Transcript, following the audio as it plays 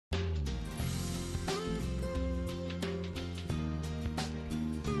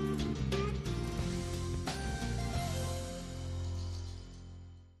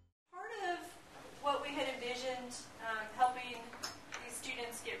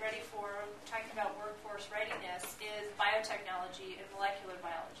ready for, talking about workforce readiness, is biotechnology and molecular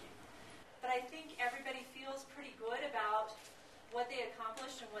biology. But I think everybody feels pretty good about what they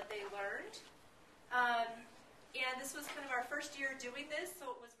accomplished and what they learned. And this was kind of our first year doing this,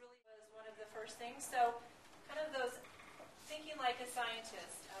 so it was one of the first things. So kind of those thinking like a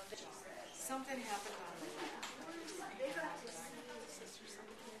scientist. Something happened on the lab.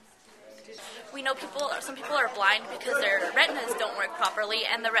 We know some people are blind because their retinas don't work properly,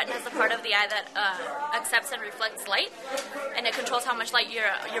 and the retina is the part of the eye that accepts and reflects light, and it controls how much light your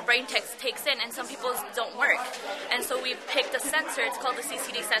brain takes in, and some people's don't work. And so we picked a sensor. It's called the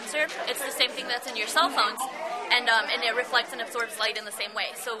CCD sensor. It's the same thing that's in your cell phones, and it reflects and absorbs light in the same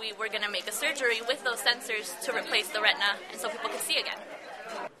way. So we were going to make a surgery with those sensors to replace the retina, and so people can see again.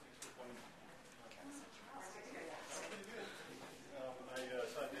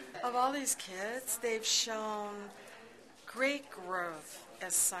 Of all these kids, they've shown great growth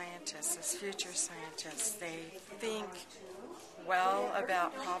as scientists, as future scientists. They think well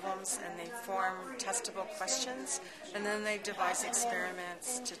about problems and they form testable questions, and then they devise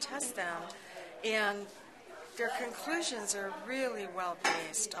experiments to test them. And their conclusions are really well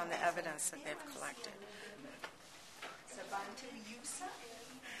based on the evidence that they've collected.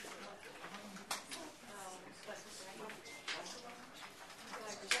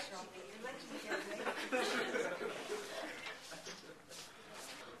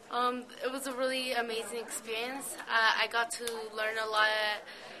 It was a really amazing experience. I got to learn a lot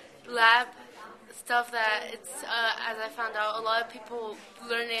of lab stuff that as I found out, a lot of people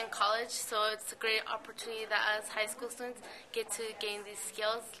learn it in college, so it's a great opportunity that as high school students get to gain these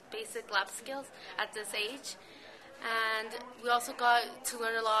skills, basic lab skills at this age. And we also got to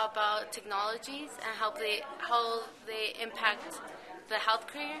learn a lot about technologies and how they impact the health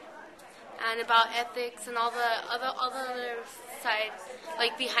career, and about ethics and all the other side,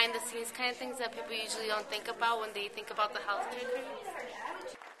 like behind the scenes kind of things that people usually don't think about when they think about the healthcare career.